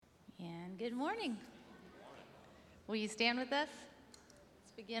Good morning. Will you stand with us?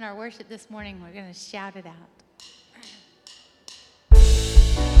 Let's begin our worship this morning. We're going to shout it out.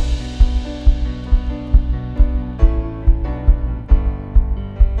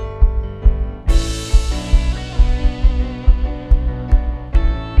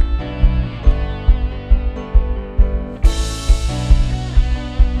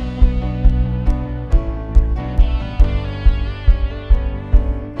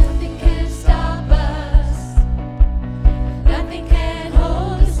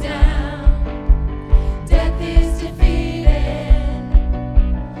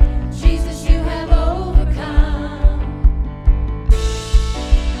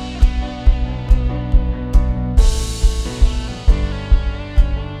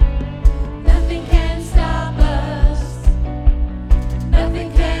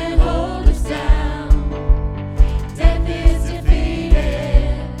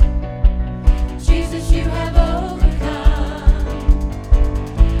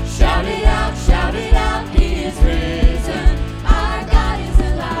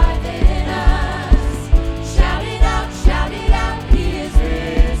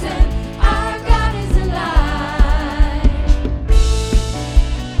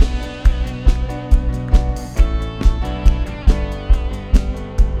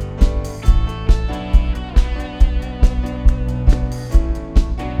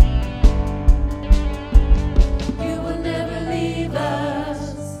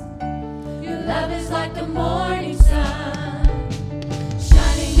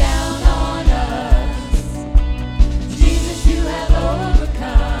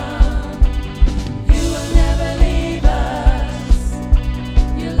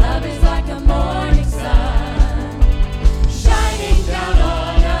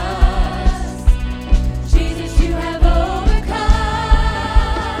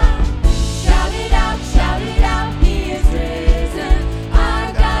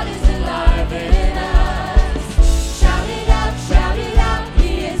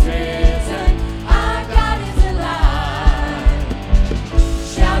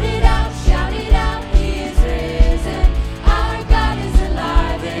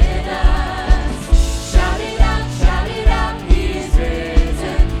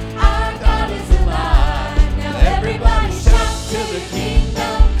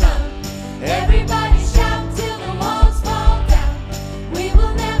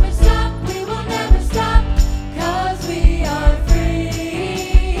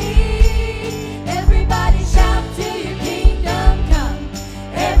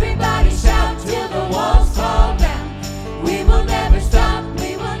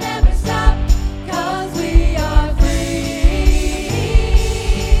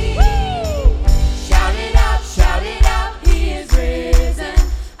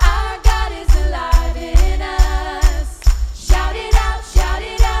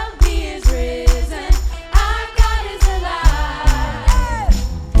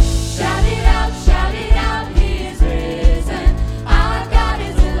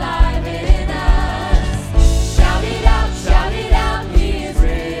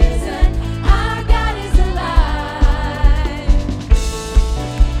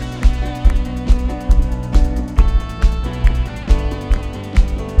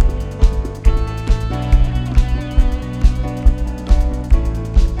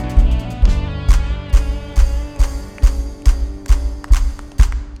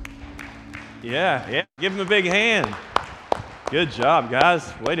 Yeah, give them a big hand. Good job,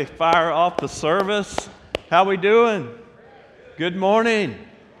 guys. Way to fire off the service. How we doing? Good morning.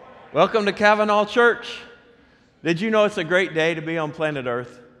 Welcome to Cavanaugh Church. Did you know it's a great day to be on planet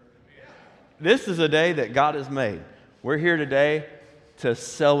Earth? This is a day that God has made. We're here today to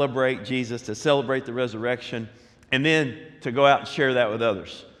celebrate Jesus, to celebrate the resurrection, and then to go out and share that with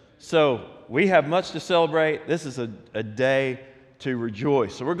others. So we have much to celebrate. This is a day to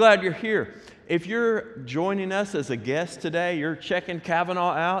rejoice. So we're glad you're here. If you're joining us as a guest today, you're checking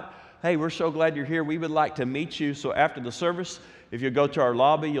Cavanaugh out, hey, we're so glad you're here. We would like to meet you. So after the service, if you go to our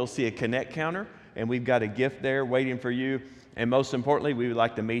lobby, you'll see a Connect counter, and we've got a gift there waiting for you. And most importantly, we would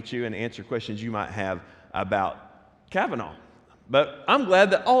like to meet you and answer questions you might have about Cavanaugh. But I'm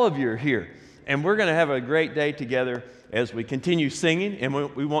glad that all of you are here, and we're going to have a great day together as we continue singing, and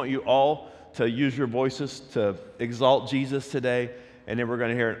we want you all to use your voices to exalt Jesus today. And then we're going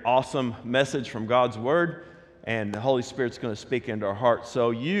to hear an awesome message from God's Word, and the Holy Spirit's going to speak into our hearts.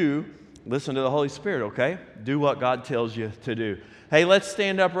 So you listen to the Holy Spirit, okay? Do what God tells you to do. Hey, let's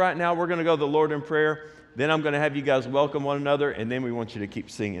stand up right now. We're going to go to the Lord in prayer. Then I'm going to have you guys welcome one another, and then we want you to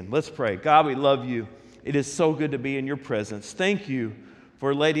keep singing. Let's pray. God, we love you. It is so good to be in your presence. Thank you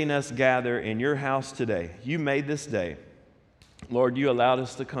for letting us gather in your house today. You made this day. Lord, you allowed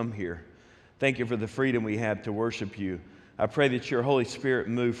us to come here. Thank you for the freedom we have to worship you. I pray that your Holy Spirit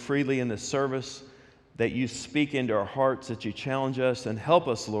move freely in this service, that you speak into our hearts, that you challenge us and help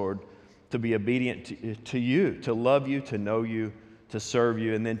us, Lord, to be obedient to you, to love you, to know you, to serve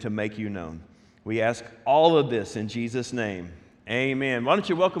you, and then to make you known. We ask all of this in Jesus' name. Amen. Why don't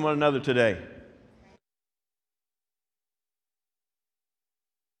you welcome one another today?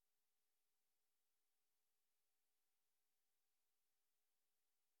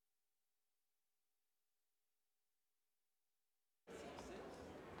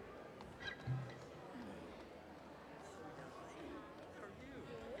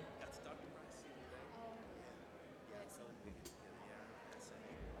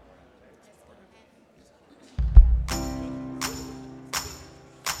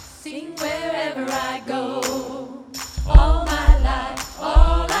 Sing wherever I go, all my life,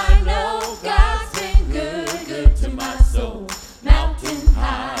 all I know, God's been good, good to my soul. Mountain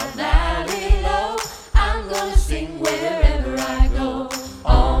high, valley low, I'm gonna sing wherever I go.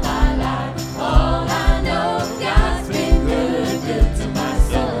 All my life, all I know, God's been good, good to my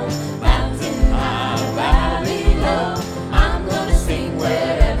soul. Mountain high, valley low, I'm gonna sing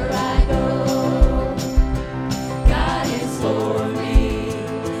wherever I go. God is for me.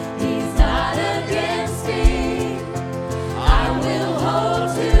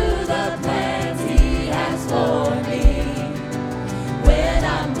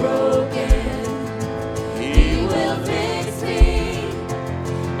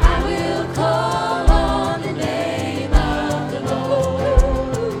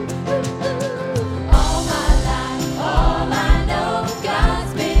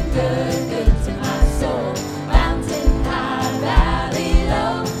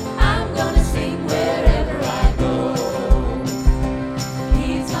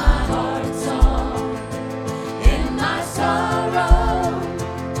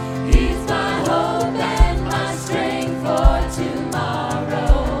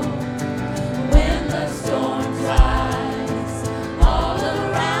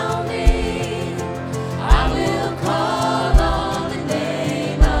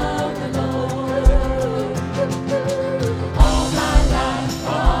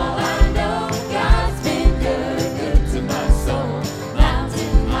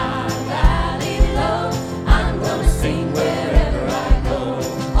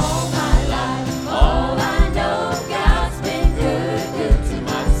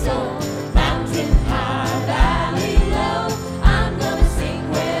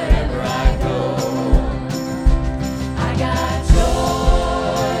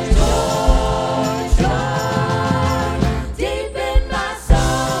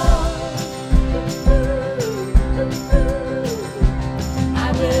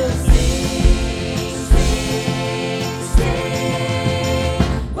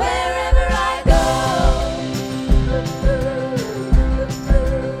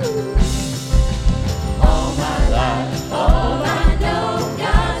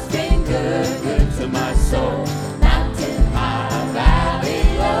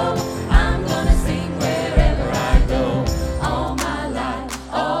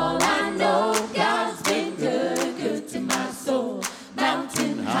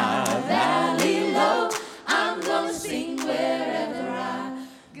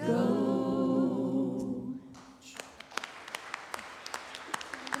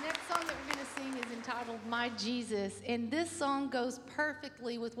 And this song goes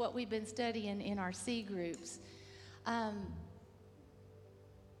perfectly with what we've been studying in our C groups.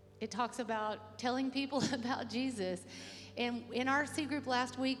 It talks about telling people about Jesus. And in our C group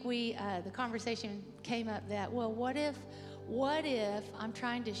last week, the conversation came up that, well, what if I'm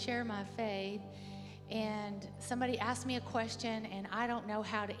trying to share my faith and somebody asked me a question and I don't know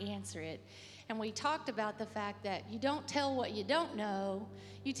how to answer it? And we talked about the fact that you don't tell what you don't know,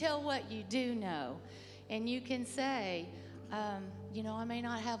 you tell what you do know. And you can say, I may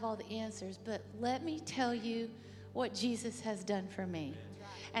not have all the answers, but let me tell you what Jesus has done for me.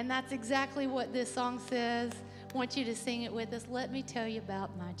 And that's exactly what this song says. I want you to sing it with us. Let me tell you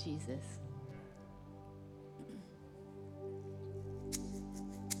about my Jesus.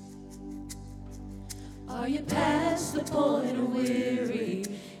 Are you past the point of weary?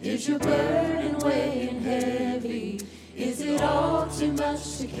 Is your burden weighing heavy? Is it all too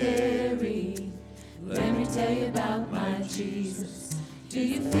much to carry? Let me tell you about my Jesus. Do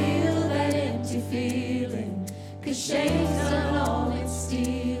you feel that empty feeling? 'Cause shame's done all it's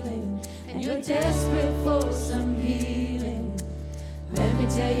stealing, and you're desperate for some healing. Let me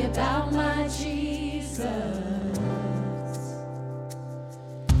tell you about my Jesus.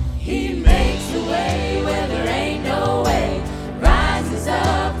 He makes a way where there ain't no way, rises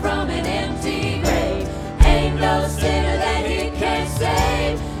up from an empty grave. Ain't no sinner that he can't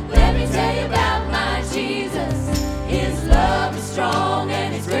save. Let me tell you about my Jesus. His love is strong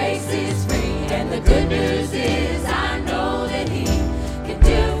and his grace is free. And the good news is I know that he can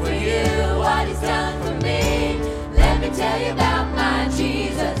do for you what he's done for me. Let me tell you about my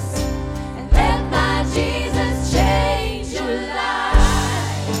Jesus, and let my Jesus change your life.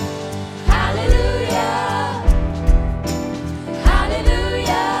 Hallelujah,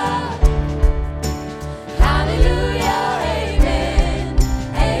 hallelujah, hallelujah, amen,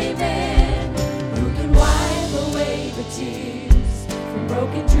 amen. Who can wipe away the tears from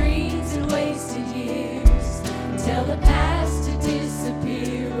broken dreams and wasted years, and tell the past to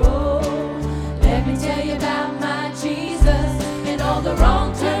disappear? Oh, let me tell you about my Jesus, and all the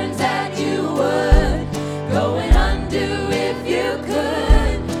wrong turns that you would go and undo if you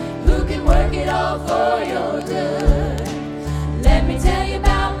could. Who can work it all for your good? Let me tell you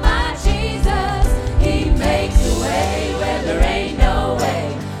about my Jesus. He makes a way where there ain't no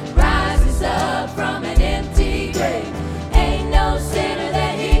way, rises up from an empty grave. Ain't no sinner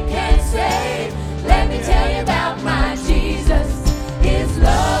that he can't save. Let me tell you about my Jesus. His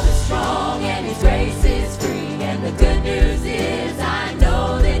love is strong and his grace is free. And the good news is I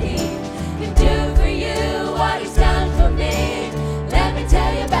know that he can do for you what he's done for me. Let me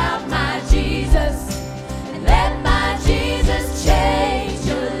tell you about my Jesus, and let my Jesus change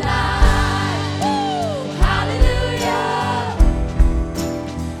your life. Woo! Hallelujah,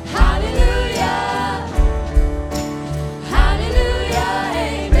 hallelujah, hallelujah,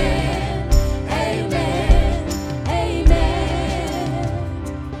 amen, amen, amen.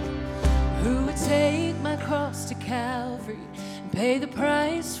 Who would take my cross to Calvary and pay the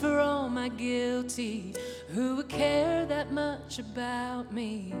price for all my guilty? Who would care that much about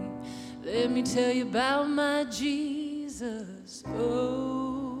me? Let me tell you about my Jesus.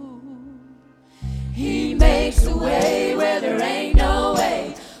 Oh, he makes a way where there ain't no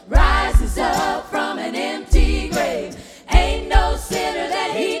way, rises up from an empty grave. Ain't no sinner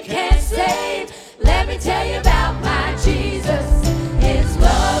that he can't save. Let me tell you about my Jesus. His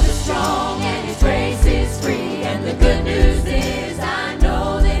love is strong and his grace is free. And the good news is I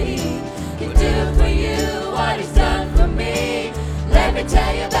know that he can do for you what he's done for me. Let me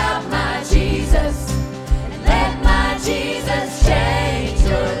tell you about my Jesus, and let my Jesus change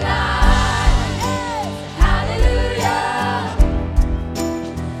your life. Hallelujah,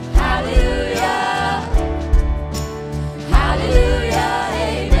 hallelujah, hallelujah,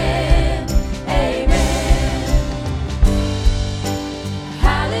 amen, amen.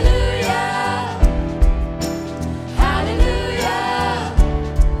 Hallelujah, hallelujah,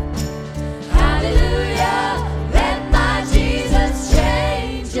 hallelujah. Let my Jesus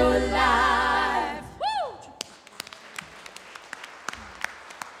change your life. Woo!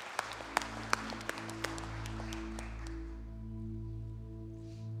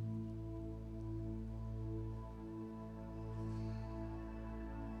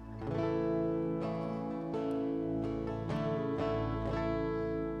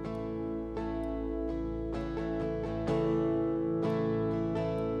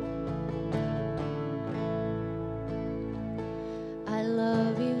 I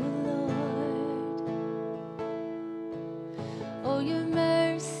love you, Lord. Oh, your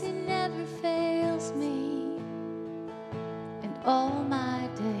mercy never fails me. And all my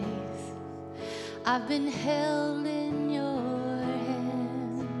days I've been held in your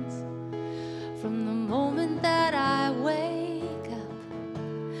hands. From the moment that I wake up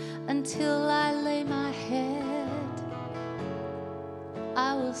until I lay my head,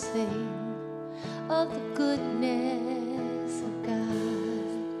 I will sing of the goodness of God.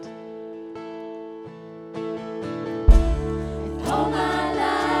 All my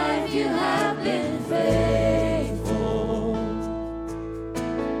life you have been faithful,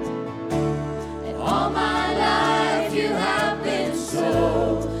 and all my life you have been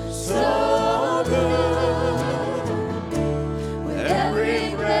so, so good. With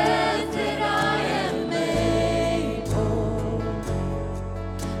every breath that I am able,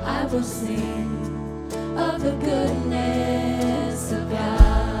 I will sing of the goodness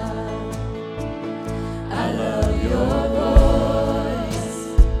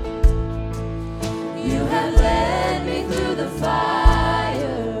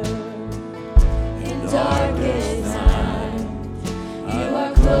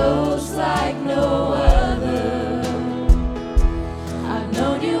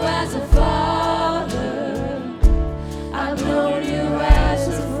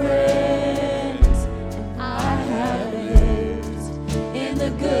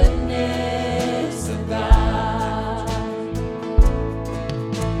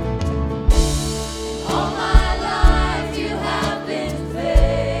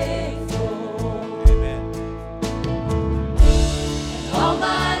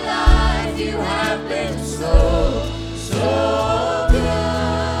you have been so, so good.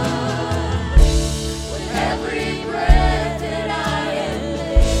 With every breath that I am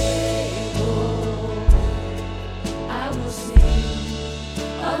able, I will sing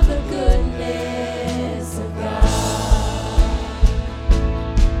of the goodness of God.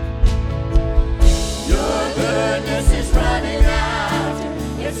 Your goodness is running after,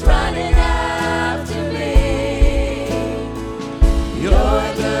 it's running after me. Your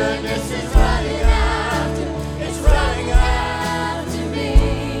goodness is running after, it's running after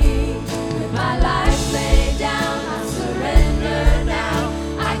me. With my life laid down, I surrender now.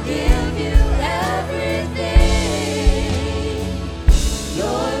 I give you everything.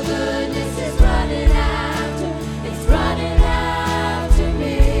 Your goodness is running after, it's running after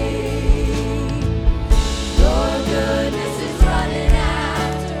me. Your goodness is running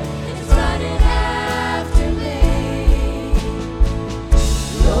after, it's running after me.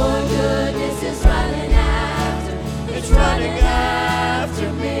 Your goodness is running after, it's running after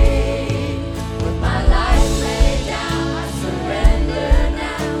me. With my life laid down, I surrender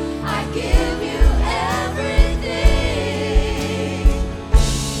now. I give you everything.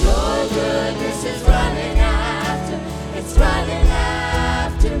 Your goodness is running after, it's running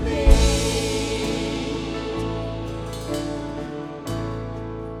after me.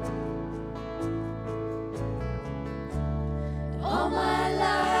 All my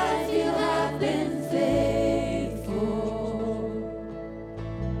life you have been faithful.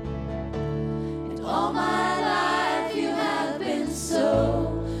 And all my life you have been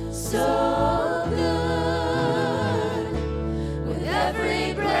so, so good. With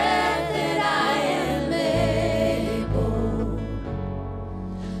every breath that I am able,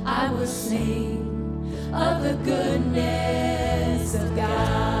 I will sing of the goodness of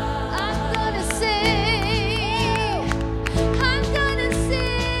God. I'm gonna sing, I'm gonna sing.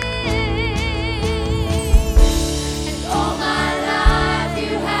 And all my life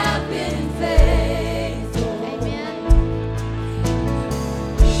you have been faithful. Amen.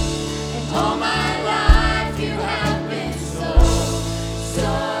 And all my life you have been so, so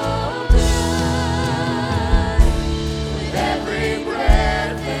good. With every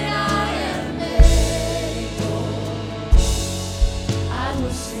breath that I am able, I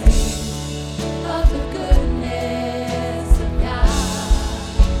will sing of the goodness of God.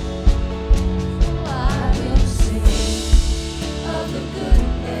 I will sing of the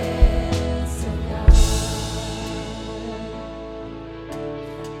goodness of God.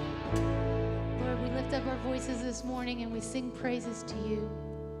 Lord, we lift up our voices this morning and we sing praises to you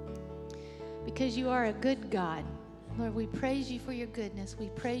because you are a good God. Lord, we praise you for your goodness. We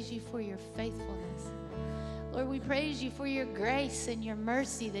praise you for your faithfulness. Lord, we praise you for your grace and your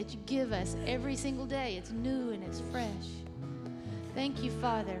mercy that you give us every single day. It's new and it's fresh. Thank you,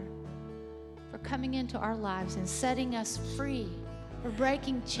 Father, for coming into our lives and setting us free, for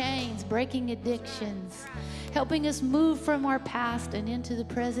breaking chains, breaking addictions, helping us move from our past and into the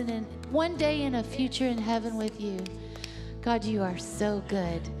present and one day in a future in heaven with you. God, you are so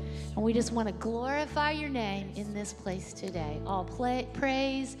good. And we just want to glorify your name in this place today. All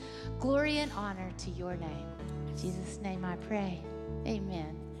praise, glory, and honor to your name. In Jesus' name I pray.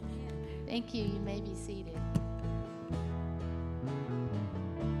 Amen. Thank you. You may be seated.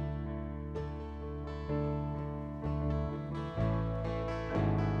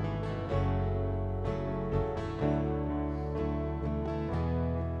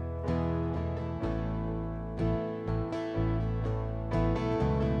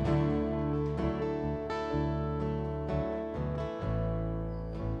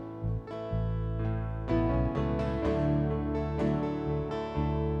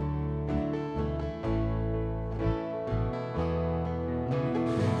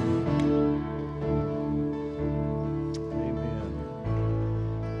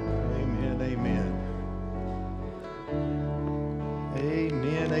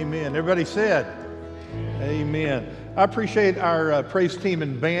 Amen. Everybody said, amen. I appreciate our praise team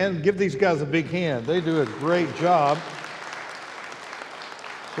and band. Give these guys a big hand. They do a great job.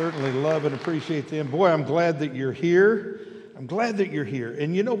 Certainly love and appreciate them. Boy, I'm glad that you're here. I'm glad that you're here.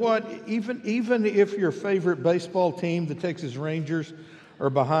 And you know what? Even if your favorite baseball team, the Texas Rangers, are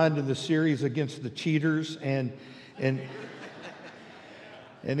behind in the series against the Cheaters, and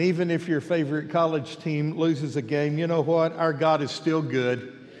even if your favorite college team loses a game, you know what? Our God is still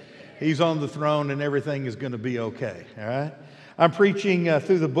good. He's on the throne and everything is going to be okay, all right? I'm preaching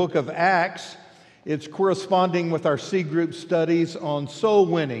through the book of Acts. It's corresponding with our C group studies on soul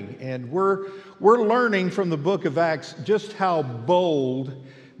winning. And we're learning from the book of Acts just how bold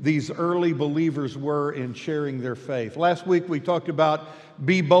these early believers were in sharing their faith. Last week we talked about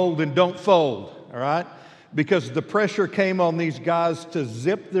be bold and don't fold, all right? Because the pressure came on these guys to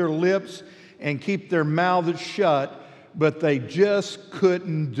zip their lips and keep their mouths shut, but they just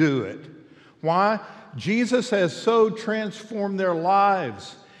couldn't do it. Why? Jesus has so transformed their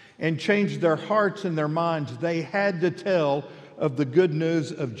lives and changed their hearts and their minds, they had to tell of the good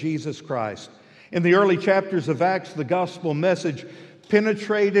news of Jesus Christ. In the early chapters of Acts, the gospel message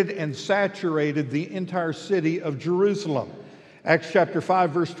penetrated and saturated the entire city of Jerusalem. Acts chapter 5,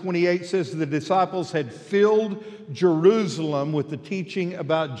 verse 28 says the disciples had filled Jerusalem with the teaching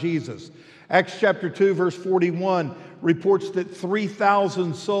about Jesus. Acts chapter 2, verse 41 reports that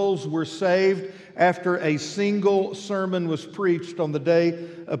 3,000 souls were saved after a single sermon was preached on the day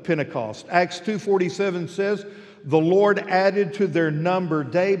of Pentecost. Acts 2:47 says, the Lord added to their number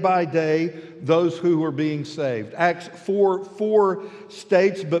day by day those who were being saved. Acts 4:4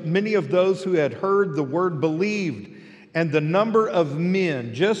 states, but many of those who had heard the word believed, and the number of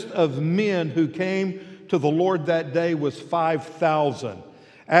men, just of men who came to the Lord that day was 5,000.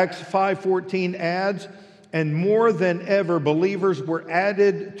 Acts 5:14 adds, and more than ever believers were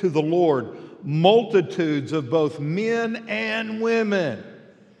added to the Lord, multitudes of both men and women.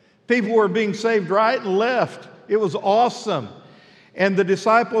 People were being saved right and left. It was awesome. And the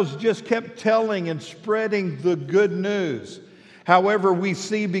disciples just kept telling and spreading the good news. However, we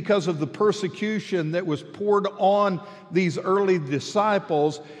see because of the persecution that was poured on these early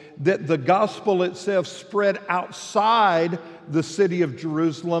disciples, that the gospel itself spread outside the city of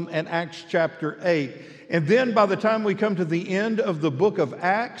Jerusalem in Acts chapter 8. And then by the time we come to the end of the book of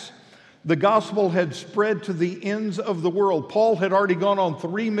Acts, the gospel had spread to the ends of the world. Paul had already gone on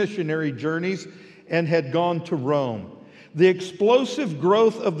 3 missionary journeys and had gone to Rome. The explosive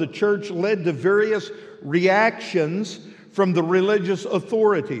growth of the church led to various reactions from the religious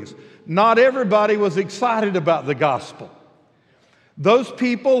authorities. Not everybody was excited about the gospel. Those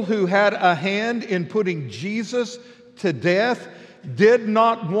people who had a hand in putting Jesus to death did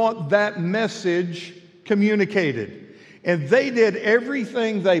not want that message communicated. And they did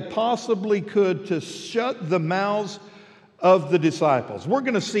everything they possibly could to shut the mouths of the disciples. We're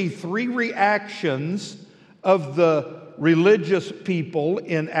going to see 3 reactions of the religious people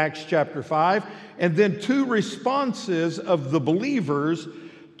in Acts chapter 5, and then 2 responses of the believers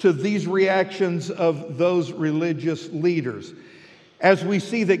to these reactions of those religious leaders. As we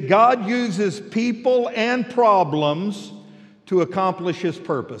see that God uses people and problems to accomplish His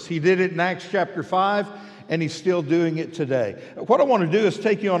purpose. He did it in Acts chapter 5, and He's still doing it today. What I want to do is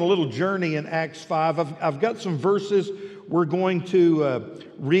take you on a little journey in Acts 5. I've got some verses we're going to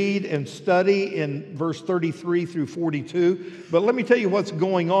read and study in verse 33 through 42. But let me tell you what's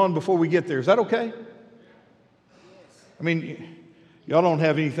going on before we get there. Is that okay? I mean, y'all don't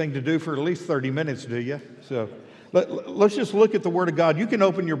have anything to do for at least 30 minutes, do you? So let's just look at the Word of God. You can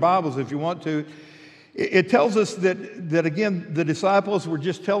open your Bibles if you want to. It tells us that again, the disciples were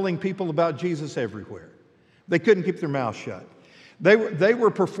just telling people about Jesus everywhere. They couldn't keep their mouths shut. They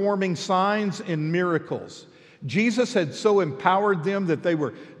were performing signs and miracles. Jesus had so empowered them that they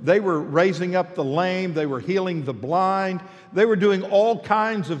were raising up the lame, they were healing the blind, they were doing all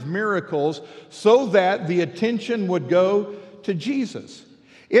kinds of miracles so that the attention would go to Jesus.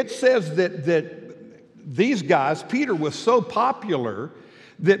 It says that these guys, Peter was so popular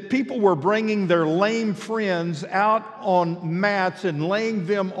that people were bringing their lame friends out on mats and laying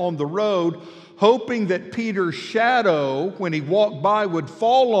them on the road, hoping that Peter's shadow, when he walked by, would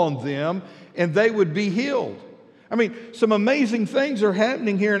fall on them and they would be healed. I mean, some amazing things are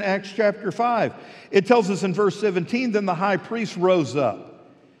happening here in Acts chapter 5. It tells us in verse 17, then the high priest rose up,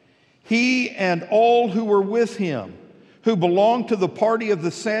 he and all who were with him, who belonged to the party of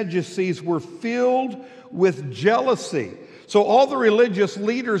the Sadducees, were filled with jealousy. So all the religious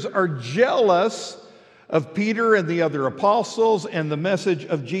leaders are jealous of Peter and the other apostles and the message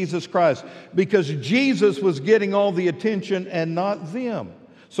of Jesus Christ, because Jesus was getting all the attention and not them.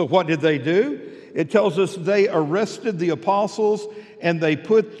 So what did they do? It tells us they arrested the apostles and they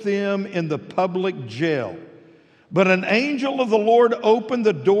put them in the public jail. But an angel of the Lord opened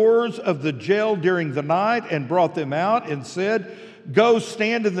the doors of the jail during the night and brought them out and said, go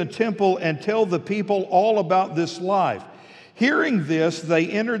stand in the temple and tell the people all about this life. Hearing this, they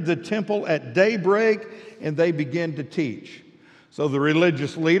entered the temple at daybreak and they began to teach. So the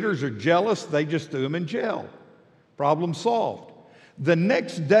religious leaders are jealous. They just threw them in jail. Problem solved. The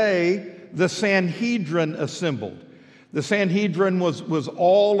next day, the Sanhedrin assembled. The Sanhedrin was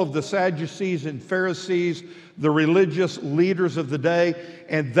all of the Sadducees and Pharisees, the religious leaders of the day,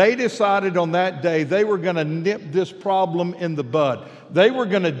 and they decided on that day they were going to nip this problem in the bud. They were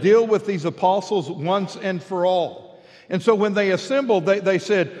going to deal with these apostles once and for all. And so when they assembled, they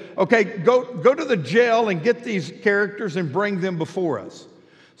said, okay, go to the jail and get these characters and bring them before us.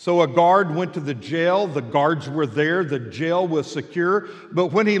 So a guard went to the jail. The guards were there. The jail was secure. But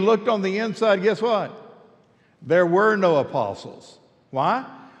when he looked on the inside, guess what? There were no apostles. Why?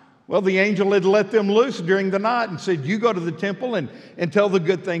 Well, the angel had let them loose during the night and said, you go to the temple and tell the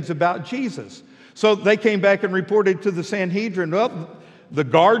good things about Jesus. So they came back and reported to the Sanhedrin, well, the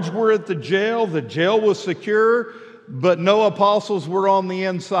guards were at the jail was secure, but no apostles were on the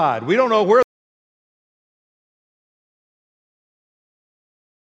inside. We don't know where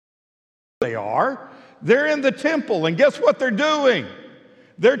they are. They're in the temple, and guess what they're doing?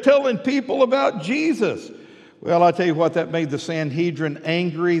 They're telling people about Jesus. Well, I tell you what, that made the Sanhedrin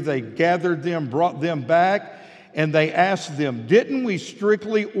angry. They gathered them, brought them back, and they asked them, didn't we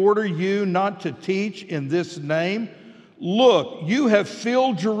strictly order you not to teach in this name? Look, you have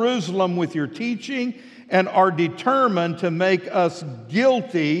filled Jerusalem with your teaching and are determined to make us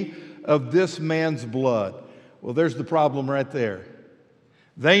guilty of this man's blood. Well, there's the problem right there.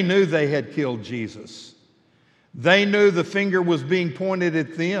 They knew they had killed Jesus. They knew the finger was being pointed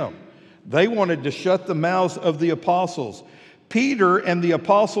at them. They wanted to shut the mouths of the apostles. Peter and the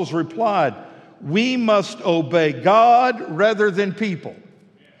apostles replied, we must obey God rather than people.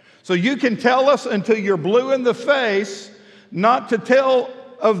 So you can tell us until you're blue in the face not to tell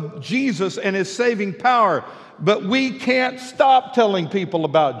of Jesus and his saving power, but we can't stop telling people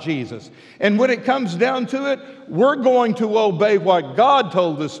about Jesus. And when it comes down to it, we're going to obey what God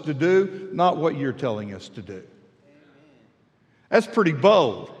told us to do, not what you're telling us to do. That's pretty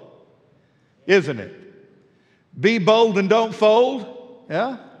bold, isn't it? Be bold and don't fold.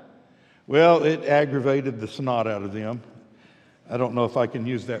 Yeah? Well, it aggravated the snot out of them. I don't know if I can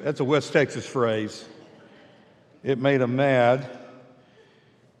use that. That's a West Texas phrase. It made them mad.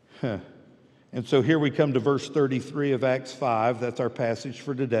 And so here we come to verse 33 of Acts 5. That's our passage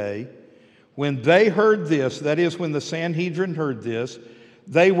for today. When they heard this, that is, when the Sanhedrin heard this,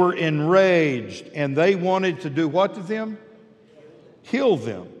 they were enraged, and they wanted to do what to them? Kill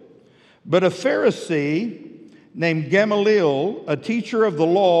them. But a Pharisee named Gamaliel, a teacher of the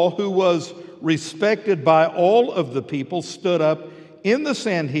law who was respected by all of the people, stood up in the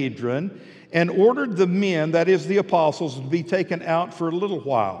Sanhedrin and ordered the men, that is the apostles, to be taken out for a little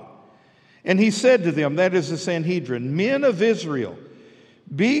while. And he said to them, that is the Sanhedrin, men of Israel,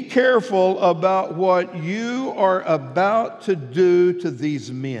 be careful about what you are about to do to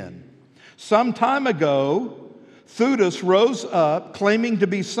these men. Some time ago, Theudas rose up claiming to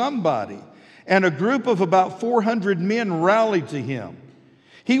be somebody, and a group of about 400 men rallied to him.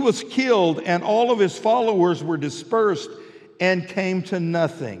 He was killed, and all of his followers were dispersed and came to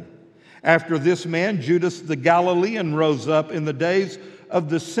nothing. After this man, Judas the Galilean rose up in the days of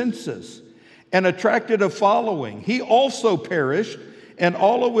the census and attracted a following. He also perished, and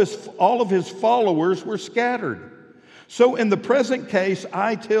all of his followers were scattered. So in the present case,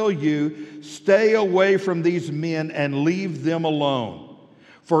 I tell you, stay away from these men and leave them alone.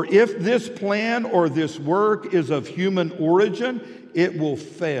 For if this plan or this work is of human origin, it will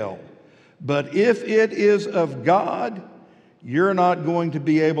fail. But if it is of God, you're not going to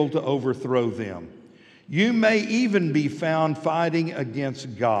be able to overthrow them. You may even be found fighting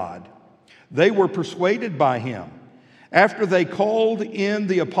against God. They were persuaded by him. After they called in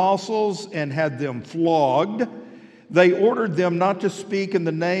the apostles and had them flogged, they ordered them not to speak in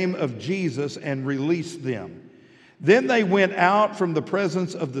the name of Jesus and released them. Then they went out from the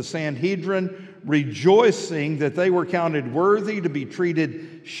presence of the Sanhedrin, rejoicing that they were counted worthy to be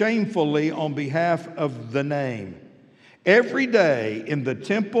treated shamefully on behalf of the name. Every day in the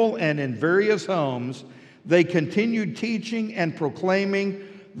temple and in various homes, they continued teaching and proclaiming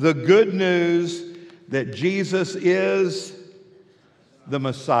the good news that Jesus is the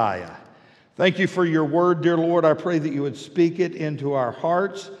Messiah. Thank you for your word, dear Lord. I pray that you would speak it into our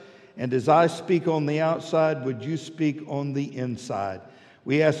hearts. And as I speak on the outside, would you speak on the inside?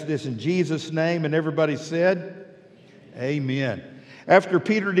 We ask this in Jesus' name. And everybody said, Amen. After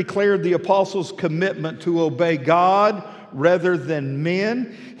Peter declared the apostles' commitment to obey God rather than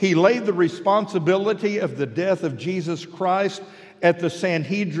men, he laid the responsibility of the death of Jesus Christ at the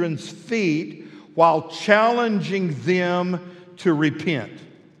Sanhedrin's feet while challenging them to repent.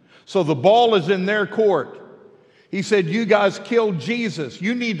 So the ball is in their court. He said, you guys killed Jesus.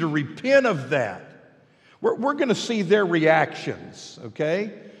 You need to repent of that. We're going to see their reactions,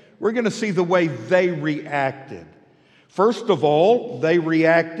 okay? We're going to see the way they reacted. First of all, they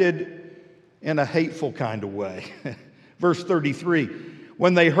reacted in a hateful kind of way. Verse 33,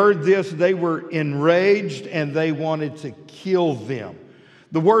 when they heard this, they were enraged and they wanted to kill them.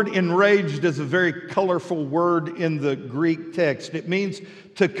 The word enraged is a very colorful word in the Greek text. It means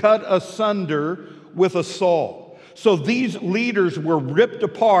to cut asunder with a saw. So these leaders were ripped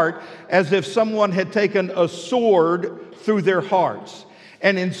apart as if someone had taken a sword through their hearts.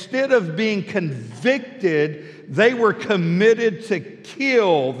 And instead of being convicted, they were committed to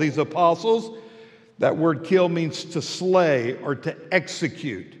kill these apostles. That word kill means to slay or to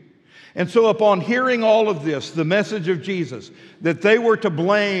execute. And so upon hearing all of this, the message of Jesus, that they were to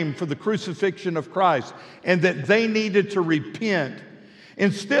blame for the crucifixion of Christ and that they needed to repent,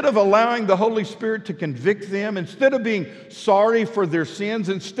 instead of allowing the Holy Spirit to convict them, instead of being sorry for their sins,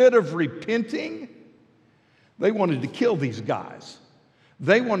 instead of repenting, they wanted to kill these guys.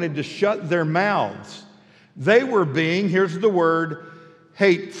 They wanted to shut their mouths. They were being, here's the word,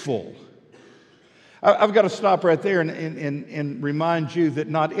 hateful. I've got to stop right there and remind you that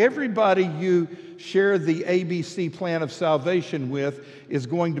not everybody you share the ABC plan of salvation with is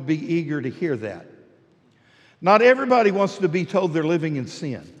going to be eager to hear that. Not everybody wants to be told they're living in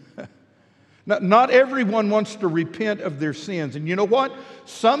sin. Not everyone wants to repent of their sins. And you know what?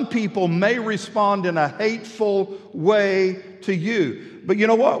 Some people may respond in a hateful way to you. But you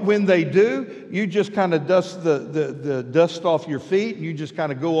know what? When they do, you just kind of dust the dust off your feet, and you just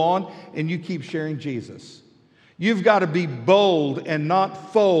kind of go on and you keep sharing Jesus. You've got to be bold and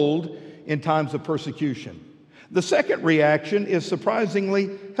not fold in times of persecution. The second reaction is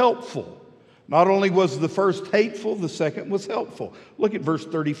surprisingly helpful. Not only was the first hateful, the second was helpful. Look at verse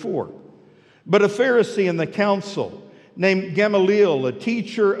 34. But a Pharisee in the council named Gamaliel, a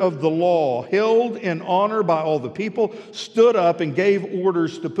teacher of the law, held in honor by all the people, stood up and gave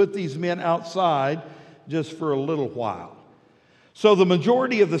orders to put these men outside just for a little while. So the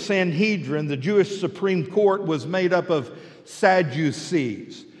majority of the Sanhedrin, the Jewish Supreme Court, was made up of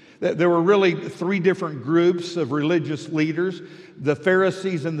Sadducees. There were really three different groups of religious leaders. The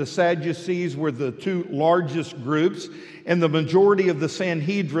Pharisees and the Sadducees were the two largest groups, and the majority of the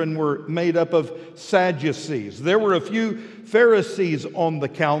Sanhedrin were made up of Sadducees. There were a few Pharisees on the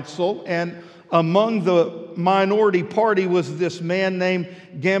council, and among the minority party was this man named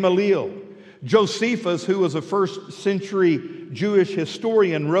Gamaliel. Josephus, who was a first century Jewish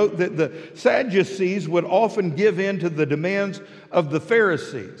historian, wrote that the Sadducees would often give in to the demands of the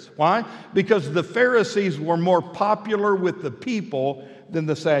Pharisees. Why? Because the Pharisees were more popular with the people than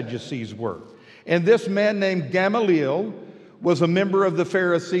the Sadducees were. And this man named Gamaliel was a member of the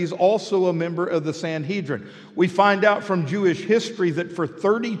Pharisees, also a member of the Sanhedrin. We find out from Jewish history that for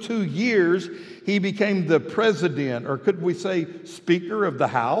 32 years he became the president, or could we say speaker of the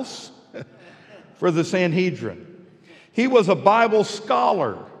house, for the Sanhedrin. He was a Bible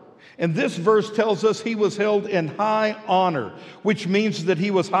scholar. And this verse tells us he was held in high honor, which means that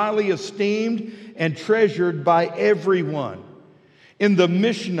he was highly esteemed and treasured by everyone. In the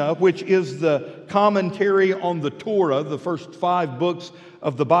Mishnah, which is the commentary on the Torah, the first 5 books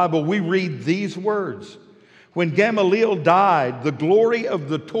of the Bible, we read these words. When Gamaliel died, the glory of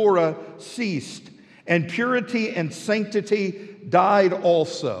the Torah ceased, and purity and sanctity died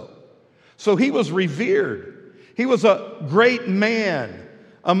also. So he was revered. He was a great man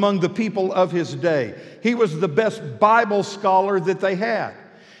among the people of his day. He was the best Bible scholar that they had.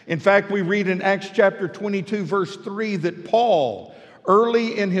 In fact, we read in Acts chapter 22, verse 3, that Paul,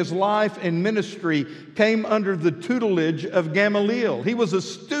 early in his life and ministry, came under the tutelage of Gamaliel. He was a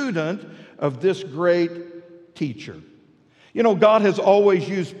student of this great teacher. You know, God has always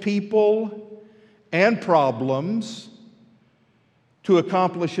used people and problems to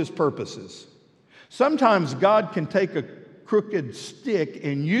accomplish his purposes. Sometimes God can take a crooked stick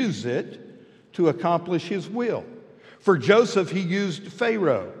and use it to accomplish his will. For Joseph, he used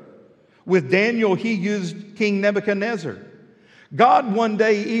Pharaoh. With Daniel, he used King Nebuchadnezzar. God one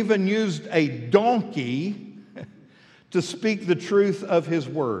day even used a donkey to speak the truth of his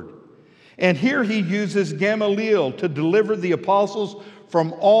word. And here he uses Gamaliel to deliver the apostles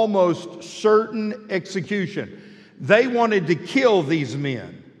from almost certain execution. They wanted to kill these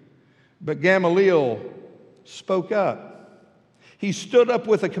men, but Gamaliel spoke up. He stood up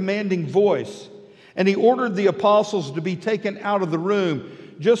with a commanding voice, and he ordered the apostles to be taken out of the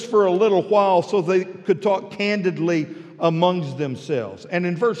room just for a little while so they could talk candidly amongst themselves. And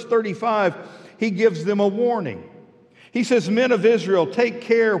in verse 35, he gives them a warning. He says, "Men of Israel, take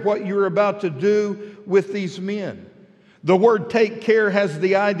care what you're about to do with these men." The word take care has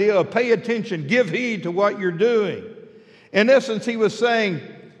the idea of pay attention, give heed to what you're doing. In essence, he was saying,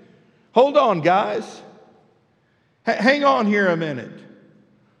 hold on, guys. Hang on here a minute.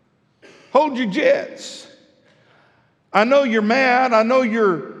 Hold your jets. I know you're mad. I know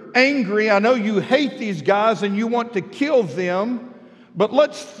you're angry. I know you hate these guys and you want to kill them. But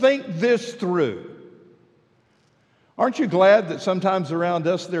let's think this through. Aren't you glad that sometimes around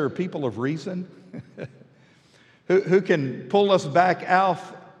us there are people of reason who can pull us back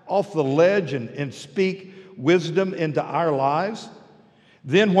off the ledge and speak wisdom into our lives?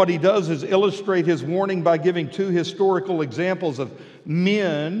 Then what he does is illustrate his warning by giving two historical examples of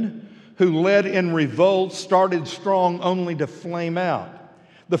men who led in revolt, started strong only to flame out.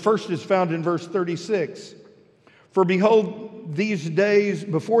 The first is found in verse 36. For behold,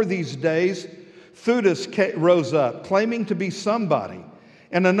 before these days, Theudas rose up, claiming to be somebody,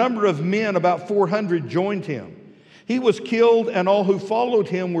 and a number of men, about 400, joined him. He was killed, and all who followed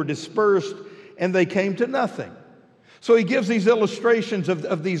him were dispersed, and they came to nothing. So he gives these illustrations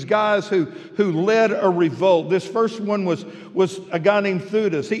of these guys who led a revolt. This first one was a guy named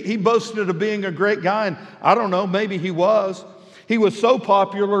Theudas. He boasted of being a great guy, and I don't know, maybe he was. He was so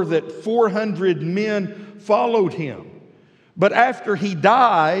popular that 400 men followed him. But after he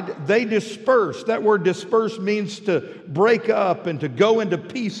died, they dispersed. That word disperse means to break up and to go into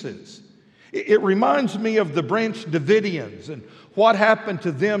pieces. It reminds me of the Branch Davidians and what happened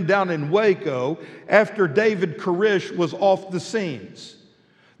to them down in Waco after David Koresh was off the scenes.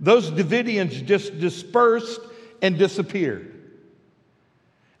 Those Davidians just dispersed and disappeared.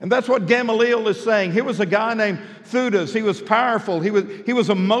 And that's what Gamaliel is saying. Here was a guy named Theudas. He was powerful. He was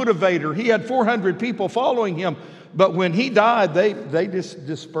a motivator. He had 400 people following him. But when he died, they just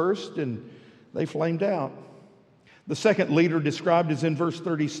dispersed and they flamed out. The second leader described is in verse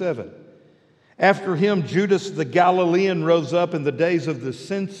 37. After him, Judas the Galilean rose up in the days of the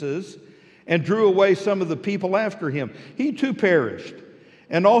census and drew away some of the people after him. He too perished,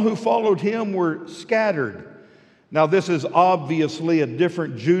 and all who followed him were scattered. Now, this is obviously a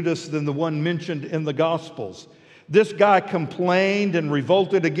different Judas than the one mentioned in the Gospels. This guy complained and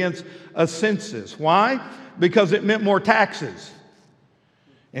revolted against a census. Why? Because it meant more taxes.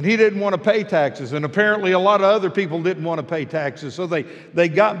 And he didn't want to pay taxes. And apparently a lot of other people didn't want to pay taxes. So they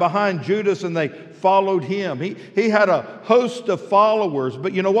got behind Judas and they followed him. He had a host of followers.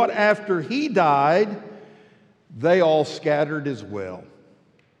 But you know what? After he died, they all scattered as well.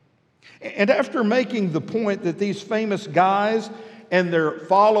 And after making the point that these famous guys and their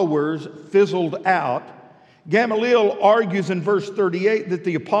followers fizzled out, Gamaliel argues in verse 38 that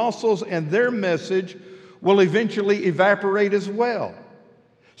the apostles and their message will eventually evaporate as well.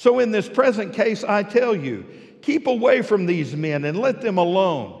 So in this present case, I tell you, keep away from these men and let them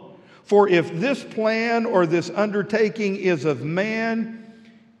alone. For if this plan or this undertaking is of man,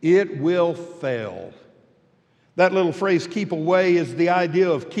 it will fail. That little phrase, keep away, is the idea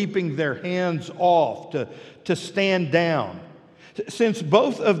of keeping their hands off, to stand down. Since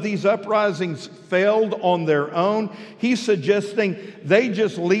both of these uprisings failed on their own, he's suggesting they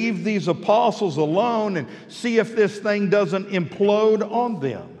just leave these apostles alone and see if this thing doesn't implode on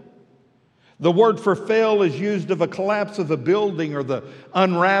them. The word for fail is used of a collapse of a building or the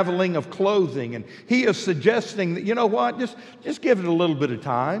unraveling of clothing. And he is suggesting that, you know what, just give it a little bit of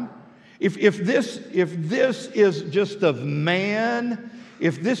time. If this is just of man,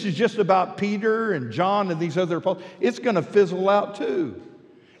 if this is just about Peter and John and these other apostles, it's going to fizzle out too.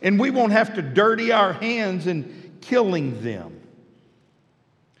 And we won't have to dirty our hands in killing them.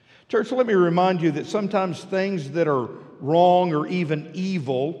 Church, let me remind you that sometimes things that are wrong or even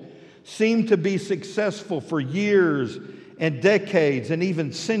evil seem to be successful for years and decades and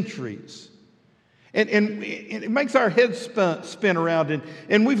even centuries. And it makes our heads spin around,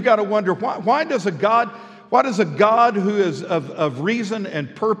 and we've got to wonder, why does a God who is of reason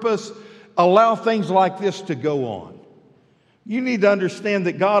and purpose allow things like this to go on? You need to understand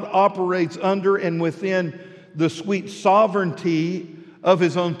that God operates under and within the sweet sovereignty of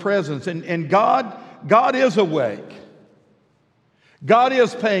his own presence. And God is awake. God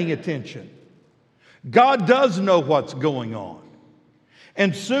is paying attention. God does know what's going on.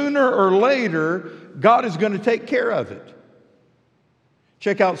 And sooner or later, God is going to take care of it.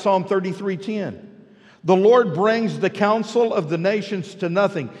 Check out Psalm 33:10. The Lord brings the counsel of the nations to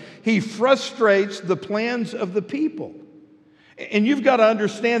nothing. He frustrates the plans of the people. And you've got to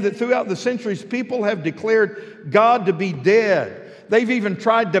understand that throughout the centuries, people have declared God to be dead. They've even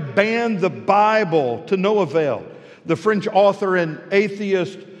tried to ban the Bible to no avail. The French author and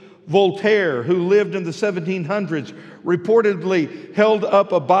atheist Voltaire, who lived in the 1700s, reportedly held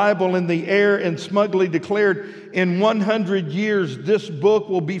up a Bible in the air and smugly declared, in 100 years, this book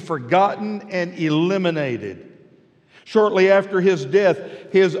will be forgotten and eliminated. Shortly after his death,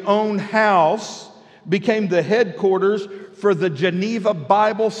 his own house became the headquarters for the Geneva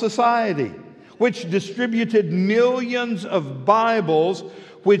Bible Society, which distributed millions of Bibles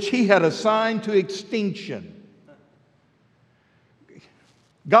which he had assigned to extinction.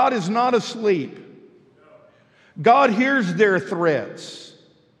 God is not asleep. God hears their threats.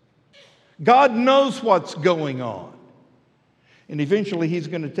 God knows what's going on. And eventually he's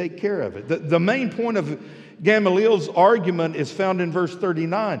going to take care of it. The main point of Gamaliel's argument is found in verse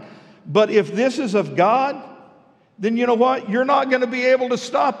 39. But if this is of God, then you know what? You're not going to be able to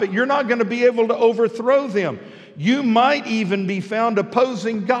stop it. You're not going to be able to overthrow them. You might even be found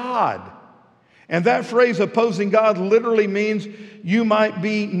opposing God. And that phrase, opposing God, literally means you might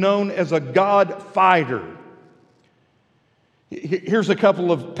be known as a God fighter. Here's a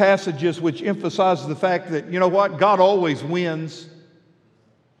couple of passages which emphasize the fact that, you know what? God always wins.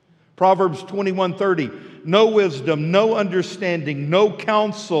 Proverbs 21:30, no wisdom, no understanding, no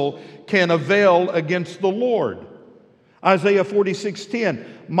counsel can avail against the Lord. Isaiah 46:10,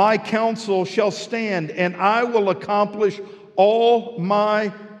 my counsel shall stand, and I will accomplish all my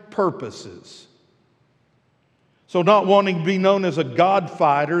purposes. So not wanting to be known as a God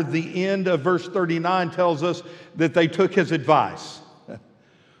fighter, the end of verse 39 tells us that they took his advice.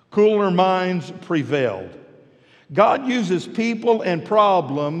 Cooler minds prevailed. God uses people and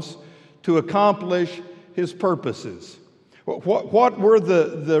problems to accomplish his purposes. What were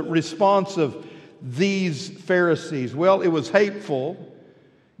the response of these Pharisees? Well, it was hateful.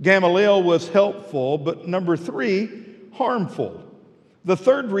 Gamaliel was helpful, but number 3, harmful. The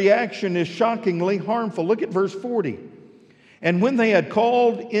third reaction is shockingly harmful. Look at verse 40. And when they had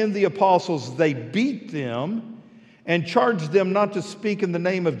called in the apostles, they beat them and charged them not to speak in the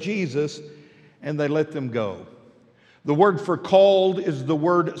name of Jesus, and they let them go. The word for called is the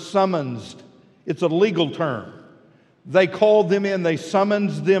word summonsed. It's a legal term. They called them in, they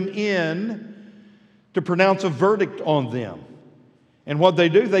summoned them in to pronounce a verdict on them. And what they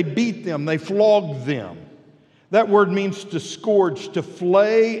do, they beat them, they flogged them. That word means to scourge, to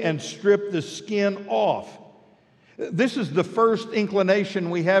flay and strip the skin off. This is the first inclination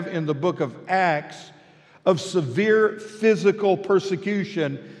we have in the book of Acts of severe physical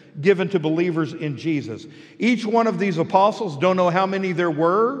persecution given to believers in Jesus. Each one of these apostles, don't know how many there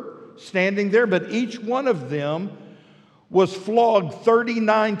were standing there, but each one of them was flogged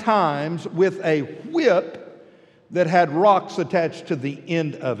 39 times with a whip that had rocks attached to the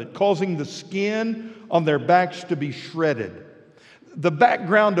end of it, causing the skin on their backs to be shredded. The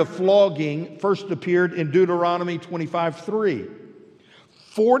background of flogging first appeared in Deuteronomy 25:3.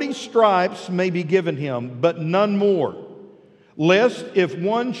 40 stripes may be given him, but none more, lest if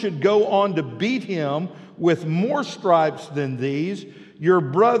one should go on to beat him with more stripes than these, your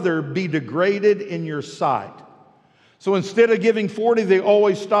brother be degraded in your sight. So instead of giving 40, they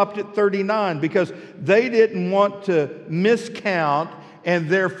always stopped at 39 because they didn't want to miscount and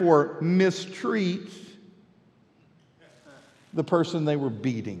therefore mistreat the person they were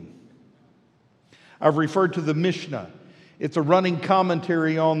beating. I've referred to the Mishnah. It's a running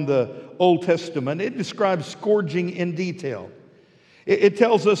commentary on the Old Testament. It describes scourging in detail. It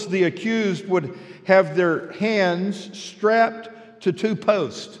tells us the accused would have their hands strapped to 2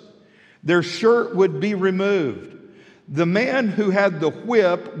 posts. Their shirt would be removed. The man who had the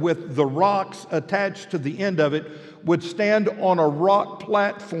whip with the rocks attached to the end of it would stand on a rock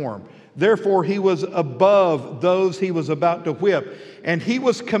platform. Therefore, he was above those he was about to whip. And he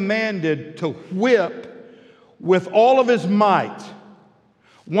was commanded to whip with all of his might.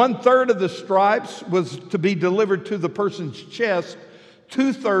 1/3 of the stripes was to be delivered to the person's chest.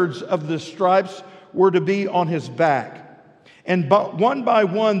 2/3 of the stripes were to be on his back. And one by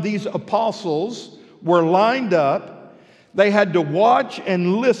one, these apostles were lined up. They had to watch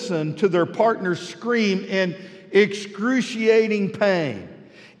and listen to their partners scream in excruciating pain.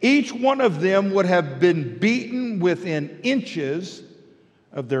 Each one of them would have been beaten within inches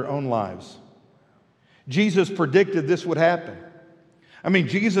of their own lives. Jesus predicted this would happen. I mean,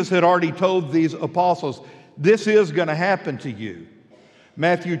 Jesus had already told these apostles, this is going to happen to you.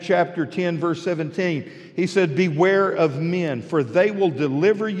 Matthew chapter 10, verse 17, he said, beware of men, for they will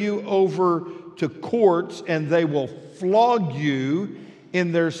deliver you over to courts and they will flog you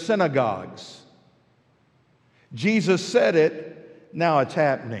in their synagogues. Jesus said it, now it's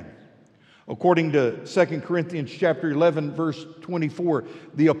happening. According to 2 Corinthians chapter 11, verse 24,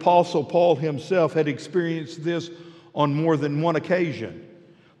 the Apostle Paul himself had experienced this on more than one occasion.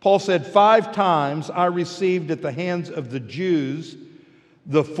 Paul said, 5 times I received at the hands of the Jews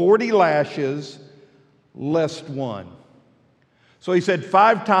the 40 lashes, lest one. So he said,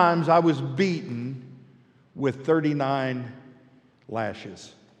 5 times I was beaten with 39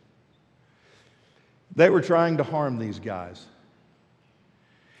 lashes. They were trying to harm these guys.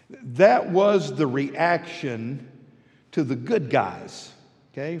 That was the reaction to the good guys,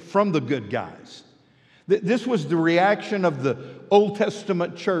 okay, from the good guys. This was the reaction of the Old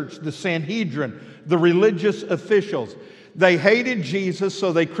Testament church, the Sanhedrin, the religious officials. They hated Jesus,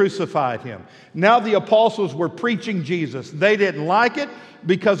 so they crucified him. Now the apostles were preaching Jesus. They didn't like it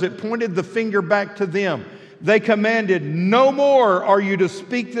because it pointed the finger back to them. They commanded, "No more are you to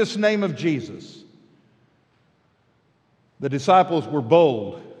speak this name of Jesus." The disciples were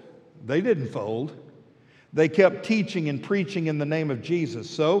bold. They didn't fold. They kept teaching and preaching in the name of Jesus.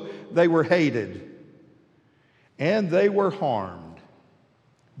 So they were hated. And they were harmed,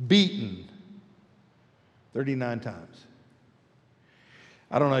 beaten 39 times.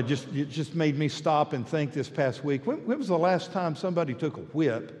 I don't know, it just made me stop and think this past week. When was the last time somebody took a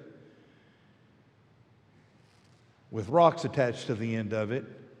whip with rocks attached to the end of it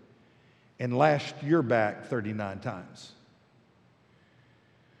and lashed your back 39 times?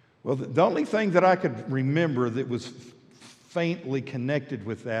 Well, the only thing that I could remember that was faintly connected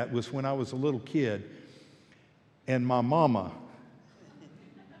with that was when I was a little kid and my mama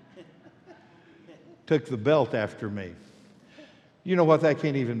took the belt after me. You know what? That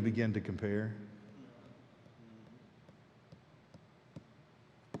can't even begin to compare.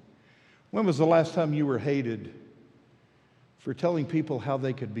 When was the last time you were hated for telling people how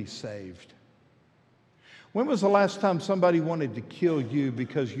they could be saved? When was the last time somebody wanted to kill you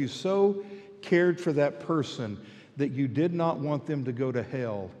because you so cared for that person that you did not want them to go to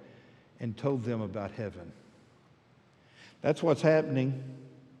hell and told them about heaven? That's what's happening.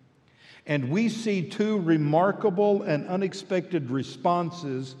 And we see two remarkable and unexpected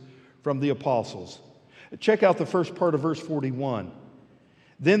responses from the apostles. Check out the first part of verse 41.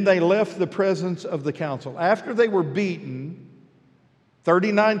 Then they left the presence of the council. After they were beaten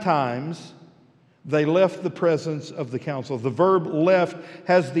 39 times, they left the presence of the council. The verb left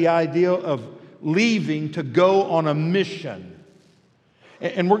has the idea of leaving to go on a mission.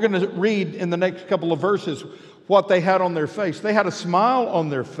 And we're going to read in the next couple of verses what they had on their face. They had a smile on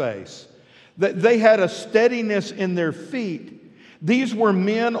their face. They had a steadiness in their feet. These were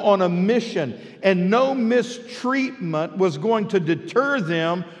men on a mission, and no mistreatment was going to deter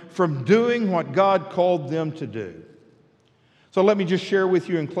them from doing what God called them to do. So let me just share with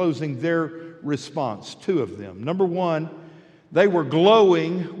you in closing their response, two of them. Number one, they were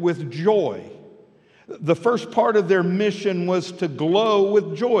glowing with joy. The first part of their mission was to glow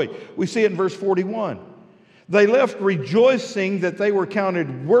with joy. We see it in verse 41. They left rejoicing that they were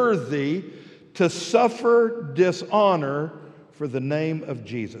counted worthy to suffer dishonor for the name of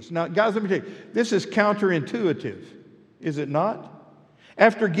Jesus. Now, guys, let me tell you, this is counterintuitive, is it not?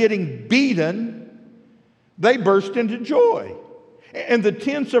 After getting beaten, they burst into joy. And the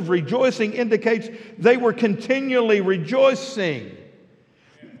tense of rejoicing indicates they were continually rejoicing.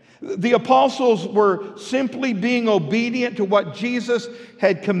 The apostles were simply being obedient to what Jesus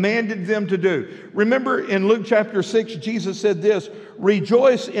had commanded them to do. Remember in Luke chapter 6, Jesus said this,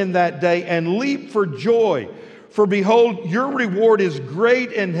 "Rejoice in that day and leap for joy, for behold, your reward is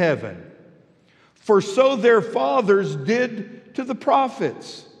great in heaven. For so their fathers did to the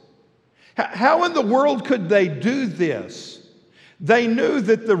prophets." How in the world could they do this? They knew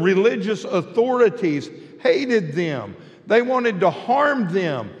that the religious authorities hated them. They wanted to harm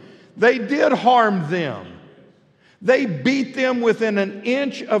them. They did harm them. They beat them within an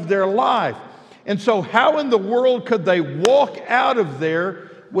inch of their life. And so how in the world could they walk out of there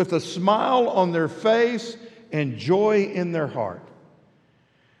with a smile on their face and joy in their heart?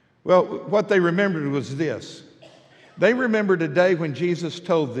 Well, what they remembered was this. They remembered a day when Jesus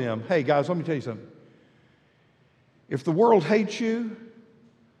told them, "Hey guys, let me tell you something. If the world hates you,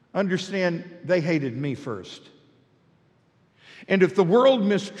 understand they hated me first. And if the world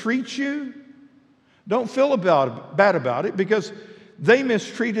mistreats you, don't feel bad about it because they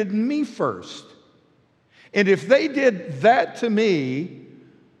mistreated me first. And if they did that to me,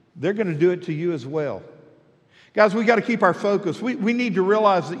 they're going to do it to you as well." Guys, we got to keep our focus. We need to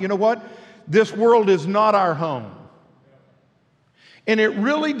realize that, you know what? This world is not our home. And it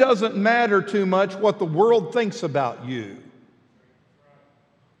really doesn't matter too much what the world thinks about you.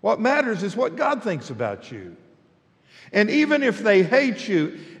 What matters is what God thinks about you. And even if they hate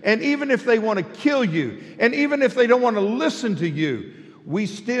you, and even if they want to kill you, and even if they don't want to listen to you, we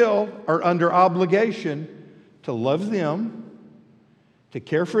still are under obligation to love them, to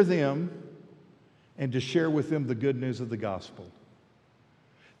care for them, and to share with them the good news of the gospel.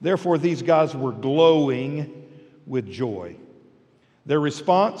 Therefore, these guys were glowing with joy. Their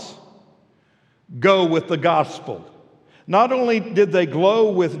response? Go with the gospel. Not only did they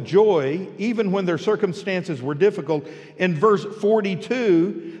glow with joy, even when their circumstances were difficult, in verse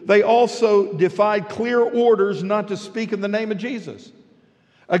 42, they also defied clear orders not to speak in the name of Jesus.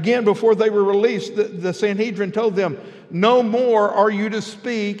 Again, before they were released, the Sanhedrin told them, "No more are you to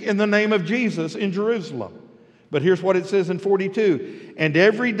speak in the name of Jesus in Jerusalem." But here's what it says in 42, and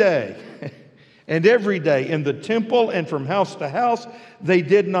every day in the temple and from house to house, they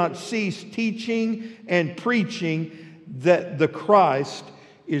did not cease teaching and preaching that the Christ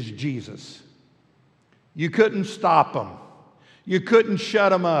is Jesus. You couldn't stop them. You couldn't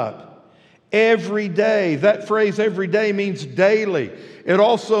shut them up. Every day, that phrase every day means daily. It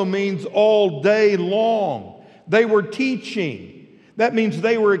also means all day long. They were teaching. That means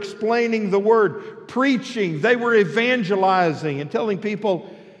they were explaining the word, preaching. They were evangelizing and telling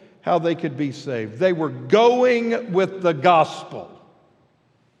people how they could be saved. They were going with the gospel,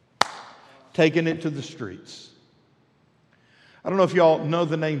 taking it to the streets. I don't know if y'all know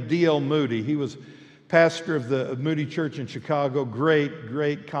the name D.L. Moody. He was pastor of the Moody Church in Chicago.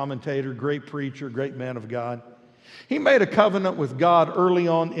 Great commentator, great preacher, great man of God. He made a covenant with God early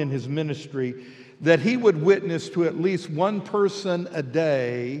on in his ministry that he would witness to at least one person a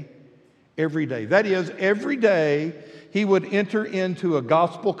day, every day. That is, every day he would enter into a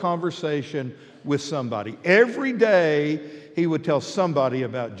gospel conversation with somebody. Every day he would tell somebody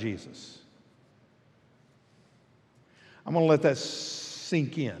about Jesus. I'm going to let that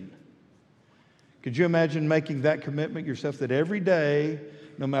sink in. Could you imagine making that commitment yourself that every day,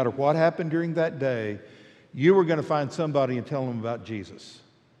 no matter what happened during that day, you were going to find somebody and tell them about Jesus?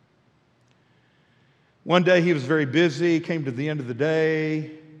 One day he was very busy, came to the end of the day,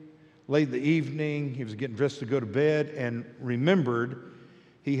 late in the evening, he was getting dressed to go to bed and remembered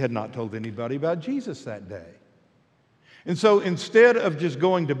he had not told anybody about Jesus that day. And so instead of just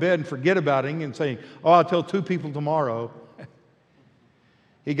going to bed and forget about him and saying, "Oh, I'll tell 2 people tomorrow,"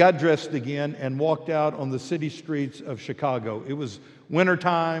 he got dressed again and walked out on the city streets of Chicago. It was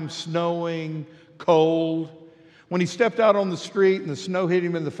wintertime, snowing, cold. When he stepped out on the street and the snow hit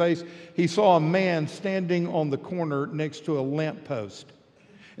him in the face, he saw a man standing on the corner next to a lamppost.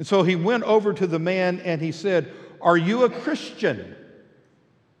 And so he went over to the man and he said, "Are you a Christian?"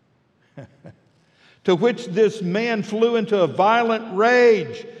 To which this man flew into a violent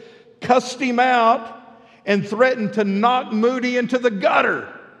rage, cussed him out, and threatened to knock Moody into the gutter.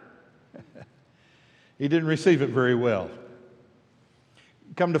 He didn't receive it very well.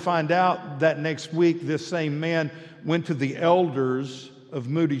 Come to find out that next week, this same man went to the elders of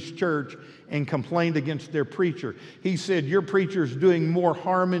Moody's church and complained against their preacher. He said, "Your preacher is doing more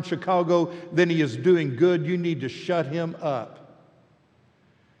harm in Chicago than he is doing good. You need to shut him up."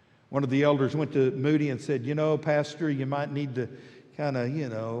 One of the elders went to Moody and said, "You know, Pastor, you might need to kind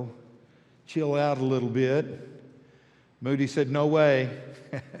of, chill out a little bit." Moody said, "No way.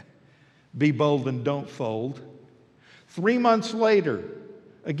 Be bold and don't fold." 3 months later,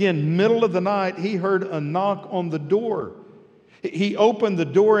 again, middle of the night, he heard a knock on the door. He opened the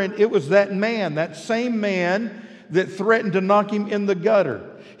door, and it was that man, that same man that threatened to knock him in the gutter.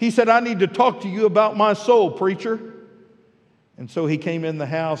 He said, "I need to talk to you about my soul, preacher." And so he came in the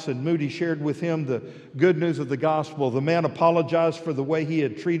house, and Moody shared with him the good news of the gospel. The man apologized for the way he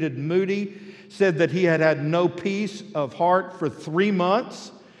had treated Moody, said that he had had no peace of heart for 3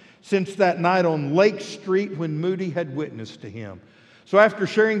 months since that night on Lake Street when Moody had witnessed to him. So after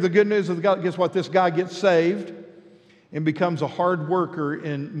sharing the good news of the gospel, guess what? This guy gets saved and becomes a hard worker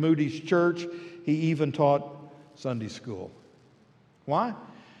in Moody's church. He even taught Sunday school. Why?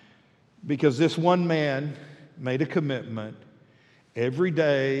 Because this one man made a commitment. Every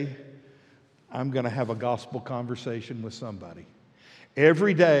day, I'm going to have a gospel conversation with somebody.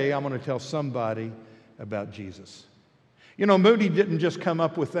 Every day, I'm going to tell somebody about Jesus. You know, Moody didn't just come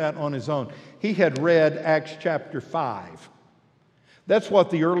up with that on his own. He had read Acts chapter 5. That's what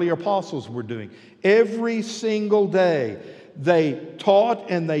the early apostles were doing. Every single day, they taught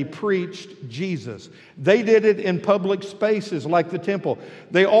and they preached Jesus. They did it in public spaces like the temple.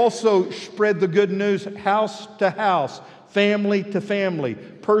 They also spread the good news house to house, family to family,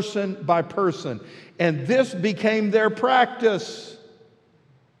 person by person. And this became their practice.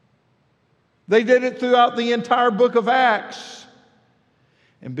 They did it throughout the entire book of Acts.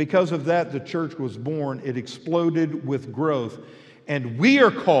 And because of that, the church was born. It exploded with growth. And we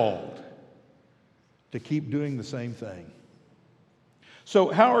are called to keep doing the same thing. So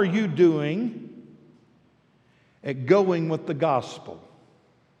how are you doing at going with the gospel?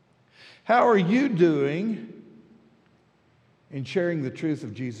 How are you doing in sharing the truth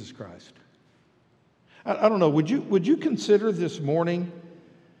of Jesus Christ? I don't know, would you consider this morning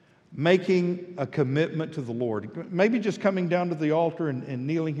making a commitment to the Lord. Maybe just coming down to the altar and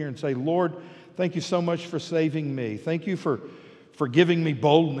kneeling here and say, Lord, thank you so much for saving me. Thank you for giving me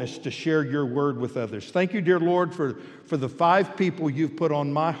boldness to share your word with others. Thank you, dear Lord, for the 5 people you've put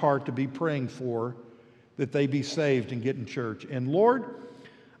on my heart to be praying for, that they be saved and get in church. And Lord,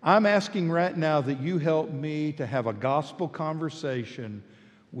 I'm asking right now that you help me to have a gospel conversation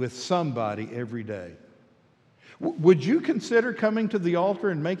with somebody every day. Would you consider coming to the altar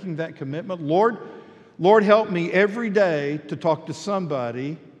and making that commitment? Lord, help me every day to talk to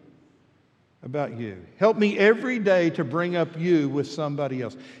somebody about you. Help me every day to bring up you with somebody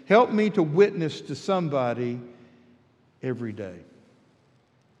else. Help me to witness to somebody every day.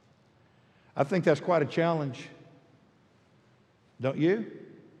 I think that's quite a challenge. Don't you?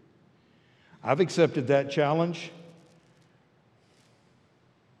 I've accepted that challenge.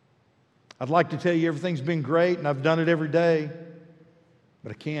 I'd like to tell you everything's been great and I've done it every day,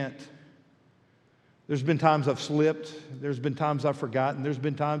 but I can't. There's been times I've slipped. There's been times I've forgotten. There's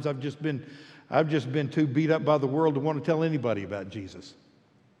been times I've just been too beat up by the world to want to tell anybody about Jesus.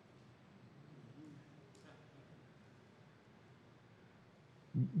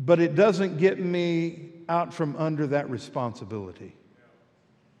 But it doesn't get me out from under that responsibility.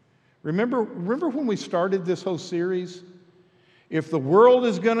 Remember when we started this whole series? If the world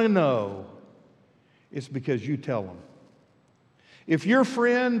is going to know, it's because you tell them. If your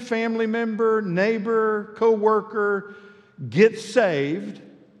friend, family member, neighbor, co-worker gets saved,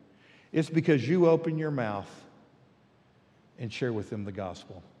 it's because you open your mouth and share with them the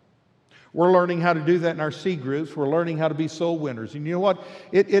gospel. We're learning how to do that in our C groups. We're learning how to be soul winners. And you know what?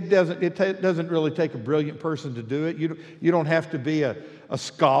 It doesn't really take a brilliant person to do it. You don't have to be a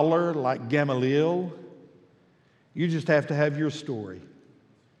scholar like Gamaliel. You just have to have your story.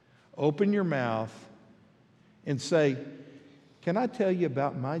 Open your mouth and say, can I tell you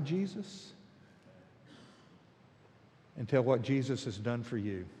about my Jesus? And tell what Jesus has done for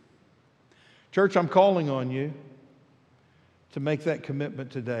you. Church, I'm calling on you to make that commitment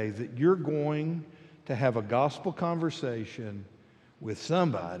today, that you're going to have a gospel conversation with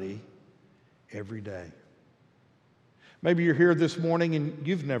somebody every day. Maybe you're here this morning and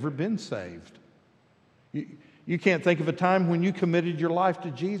you've never been saved. You can't think of a time when you committed your life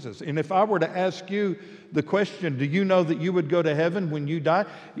to Jesus. And if I were to ask you the question, do you know that you would go to heaven when you die?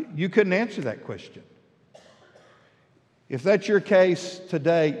 You couldn't answer that question. If that's your case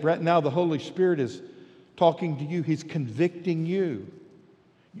today, right now, the Holy Spirit is talking to you. He's convicting you.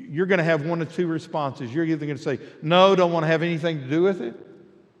 You're going to have one of two responses. You're either going to say, no, don't want to have anything to do with it,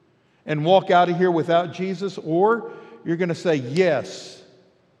 and walk out of here without Jesus, or you're going to say, yes,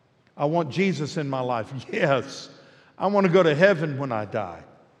 I want Jesus in my life. Yes, I want to go to heaven when I die.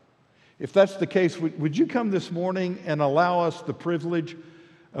 If that's the case, would you come this morning and allow us the privilege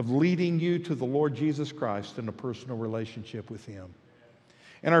of leading you to the Lord Jesus Christ in a personal relationship with Him?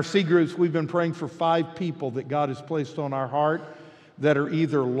 In our C groups, we've been praying for 5 people that God has placed on our heart that are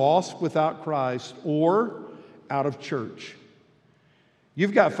either lost without Christ or out of church.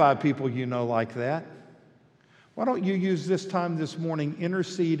 You've got 5 people you know like that. Why don't you use this time this morning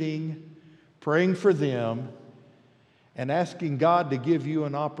interceding, praying for them, and asking God to give you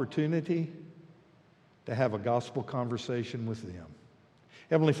an opportunity to have a gospel conversation with them?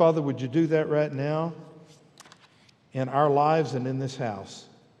 Heavenly Father, would you do that right now in our lives and in this house?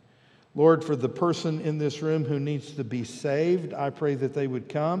 Lord, for the person in this room who needs to be saved, I pray that they would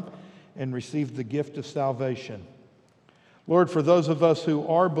come and receive the gift of salvation. Lord, for those of us who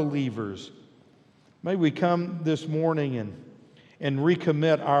are believers, may we come this morning and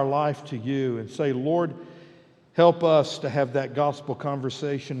recommit our life to you and say, Lord, help us to have that gospel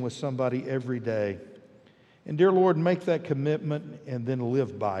conversation with somebody every day. And dear Lord, make that commitment and then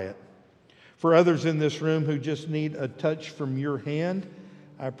live by it. For others in this room who just need a touch from your hand,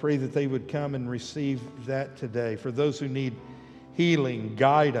 I pray that they would come and receive that today. For those who need healing,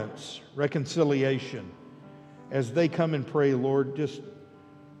 guidance, reconciliation, as they come and pray, Lord, just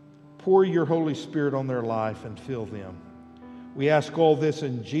pour your Holy Spirit on their life and fill them. We ask all this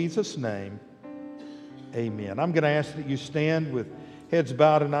in Jesus' name. Amen. I'm going to ask that you stand with heads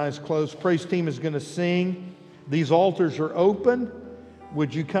bowed and eyes closed. Praise team is going to sing. These altars are open.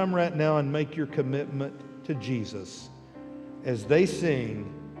 Would you come right now and make your commitment to Jesus? As they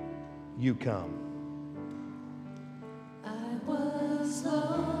sing, you come. I was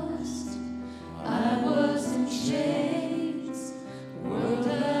lost, I was in chains, the world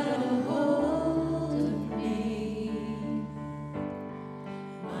had a hold of me.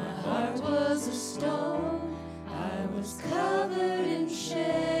 My heart was a stone, I was covered in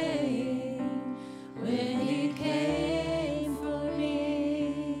shame when He came for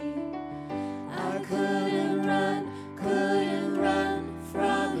me.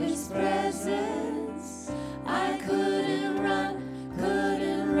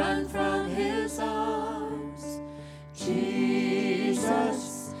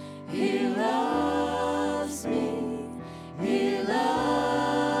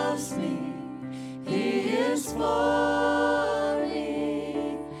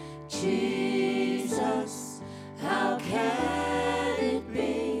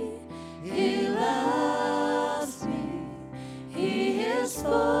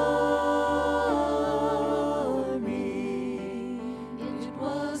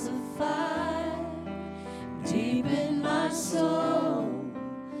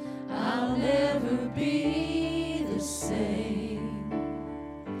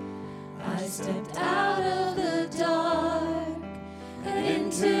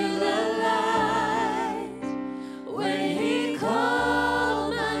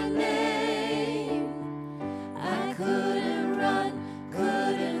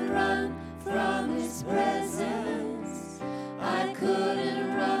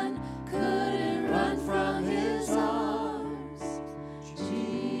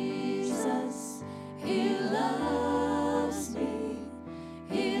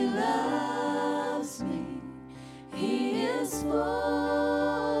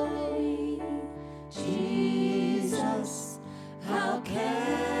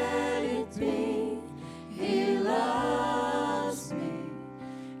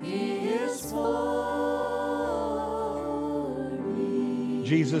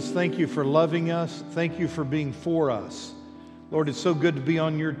 Jesus, thank you for loving us. Thank you for being for us. Lord, it's so good to be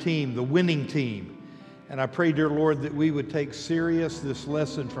on your team, the winning team. And I pray, dear Lord, that we would take serious this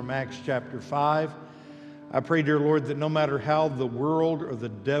lesson from Acts chapter 5. I pray, dear Lord, that no matter how the world or the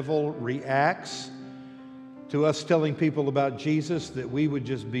devil reacts to us telling people about Jesus, that we would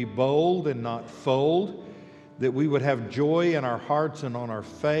just be bold and not fold, that we would have joy in our hearts and on our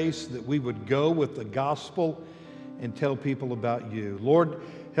face, that we would go with the gospel and tell people about you. Lord,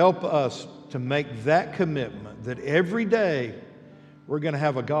 help us to make that commitment that every day we're going to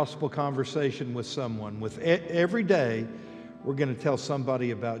have a gospel conversation with someone. Every day we're going to tell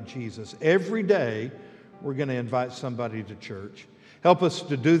somebody about Jesus. Every day we're going to invite somebody to church. Help us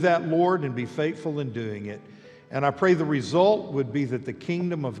to do that, Lord, and be faithful in doing it. And I pray the result would be that the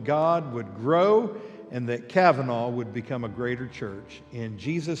kingdom of God would grow and that Cavanaugh would become a greater church. In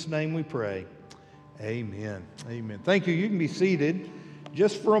Jesus' name we pray. Amen. Amen. Thank you. You can be seated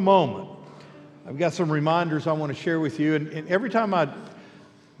just for a moment. I've got some reminders I want to share with you. And every time I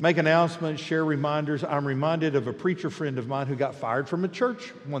make announcements, share reminders, I'm reminded of a preacher friend of mine who got fired from a church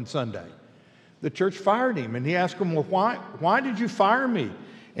one Sunday. The church fired him, and he asked them, well, why did you fire me?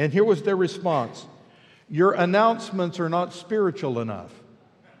 And here was their response: your announcements are not spiritual enough.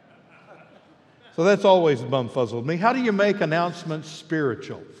 So that's always bumfuzzled me. How do you make announcements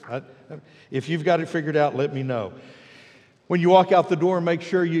spiritual? If you've got it figured out, let me know. When you walk out the door, make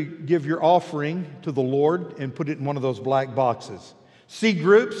sure you give your offering to the Lord and put it in one of those black boxes. C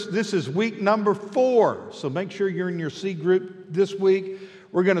groups, this is week number 4. So make sure you're in your C group this week.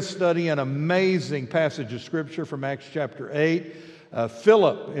 We're going to study an amazing passage of Scripture from Acts chapter 8.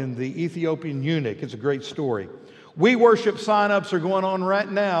 Philip and the Ethiopian eunuch. It's a great story. We worship sign-ups are going on right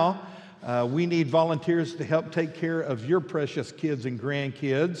now. We need volunteers to help take care of your precious kids and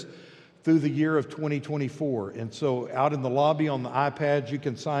grandkids through the year of 2024. And so out in the lobby on the iPads, you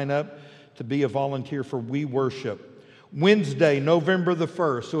can sign up to be a volunteer for We Worship. Wednesday, November the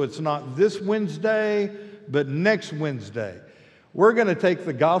 1st. So it's not this Wednesday, but next Wednesday. We're going to take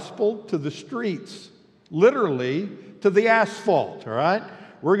the gospel to the streets, literally to the asphalt, all right?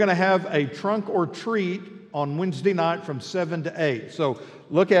 We're going to have a trunk or treat on Wednesday night from 7 to 8. So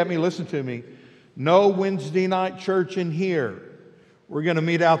look at me, listen to me. No Wednesday night church in here. We're going to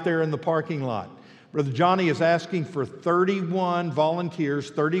meet out there in the parking lot. Brother Johnny is asking for 31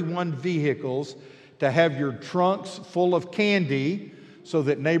 volunteers, 31 vehicles to have your trunks full of candy so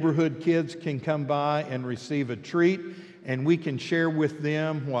that neighborhood kids can come by and receive a treat, and we can share with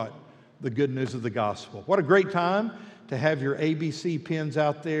them what? The good news of the gospel. What a great time to have your ABC pens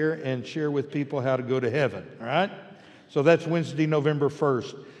out there and share with people how to go to heaven, all right? So that's Wednesday, November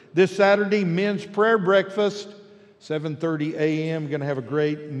 1st. This Saturday, men's prayer breakfast, 7:30 a.m. We're going to have a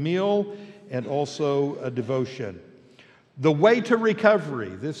great meal and also a devotion. The Way to Recovery.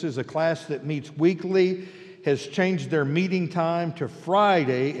 This is a class that meets weekly, has changed their meeting time to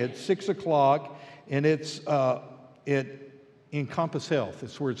Friday at 6 o'clock, and it's in Compass Health.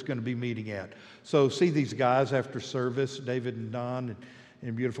 That's where it's going to be meeting at. So see these guys after service, David and Don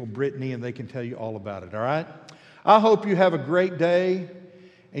and beautiful Brittany, and they can tell you all about it, all right? I hope you have a great day.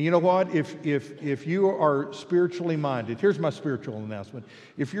 And you know what? If you are spiritually minded, here's my spiritual announcement.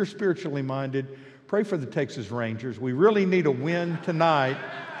 If you're spiritually minded, pray for the Texas Rangers. We really need a win tonight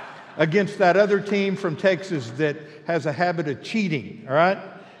against that other team from Texas that has a habit of cheating, all right?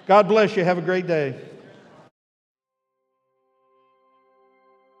 God bless you. Have a great day.